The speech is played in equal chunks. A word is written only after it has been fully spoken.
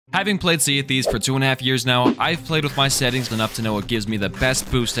Having played Sea of Thieves for 2.5 years now, I've played with my settings enough to know what gives me the best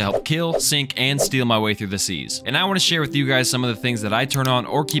boost to help kill, sink, and steal my way through the seas. And I want to share with you guys some of the things that I turn on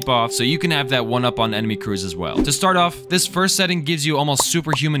or keep off so you can have that one up on enemy crews as well. To start off, this first setting gives you almost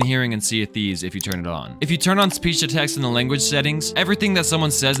superhuman hearing in Sea of Thieves if you turn it on. If you turn on speech to text in the language settings, everything that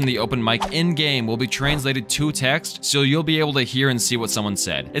someone says in the open mic in-game will be translated to text, so you'll be able to hear and see what someone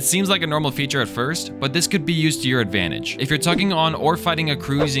said. It seems like a normal feature at first, but this could be used to your advantage. If you're talking on or fighting a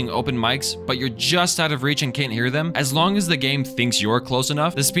crew using open mics, but you're just out of reach and can't hear them, as long as the game thinks you're close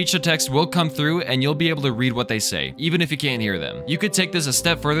enough, the speech to text will come through and you'll be able to read what they say, even if you can't hear them. You could take this a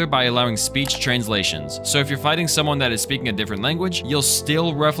step further by allowing speech translations. So if you're fighting someone that is speaking a different language, you'll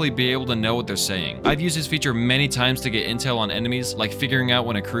still roughly be able to know what they're saying. I've used this feature many times to get intel on enemies, like figuring out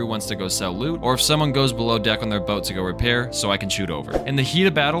when a crew wants to go sell loot, or if someone goes below deck on their boat to go repair, so I can shoot over. In the heat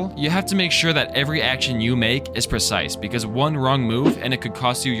of battle, you have to make sure that every action you make is precise, because one wrong move and it could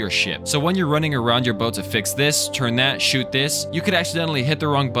cost you your ship. So when you're running around your boat to fix this, turn that, shoot this, you could accidentally hit the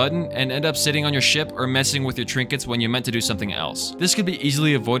wrong button and end up sitting on your ship or messing with your trinkets when you meant to do something else. This could be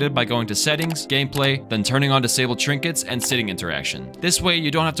easily avoided by going to settings, gameplay, then turning on disable trinkets and sitting interaction. This way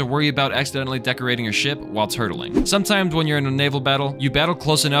you don't have to worry about accidentally decorating your ship while turtling. Sometimes when you're in a naval battle, you battle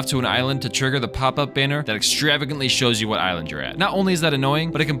close enough to an island to trigger the pop-up banner that extravagantly shows you what island you're at. Not only is that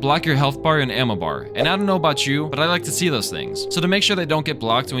annoying, but it can block your health bar and ammo bar. And I don't know about you, but I like to see those things. So to make sure they don't get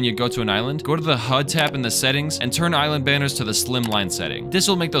blocked when you go to an island, go to the HUD tab in the settings and turn island banners to the slim line setting. This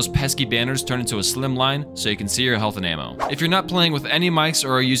will make those pesky banners turn into a slim line so you can see your health and ammo. If you're not playing with any mics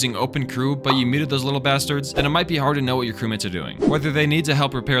or are using open crew but you muted those little bastards, then it might be hard to know what your crewmates are doing. Whether they need to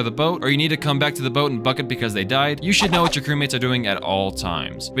help repair the boat or you need to come back to the boat and bucket because they died, you should know what your crewmates are doing at all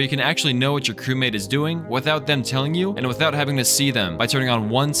times. But you can actually know what your crewmate is doing without them telling you and without having to see them by turning on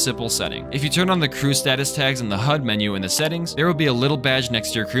one simple setting. If you turn on the crew status tags in the HUD menu in the settings, there will be a little badge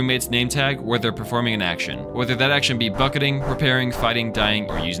next to your crewmate's name tag where they're performing an action, whether that action be bucketing, repairing, fighting, dying,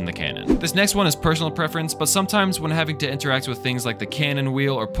 or using the cannon. This next one is personal preference, but sometimes when having to interact with things like the cannon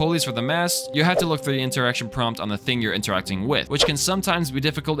wheel or pulleys for the mast, you have to look for the interaction prompt on the thing you're interacting with, which can sometimes be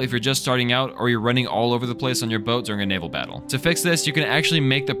difficult if you're just starting out or you're running all over the place on your boat during a naval battle. To fix this, you can actually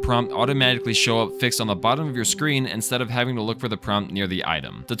make the prompt automatically show up fixed on the bottom of your screen instead of having to look for the prompt near the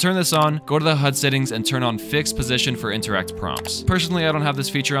item. To turn this on, go to the HUD settings and turn on fixed position for interact prompts. Personally, I don't have this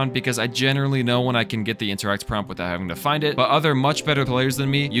feature on because I generally know when I can get the interact prompt without having to find it, but other much better players than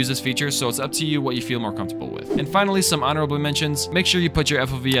me use this feature, so it's up to you what you feel more comfortable with. And finally, some honorable mentions. Make sure you put your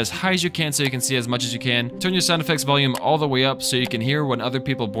FOV as high as you can so you can see as much as you can. Turn your sound effects volume all the way up so you can hear when other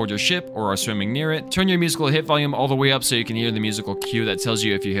people board your ship or are swimming near it. Turn your musical hit volume all the way up so you can hear the musical cue that tells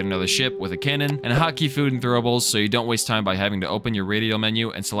you if you hit another ship with a cannon. And hotkey food and throwables so you don't waste time by having to open your radial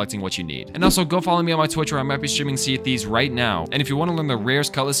menu and selecting what you need. And also go follow me on my Twitch where I might be streaming Sea of Thieves right now. And if you want to learn the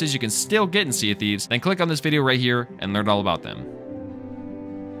rarest cutlasses you can still get in Sea of Thieves, then click on this video right here and learn all about them.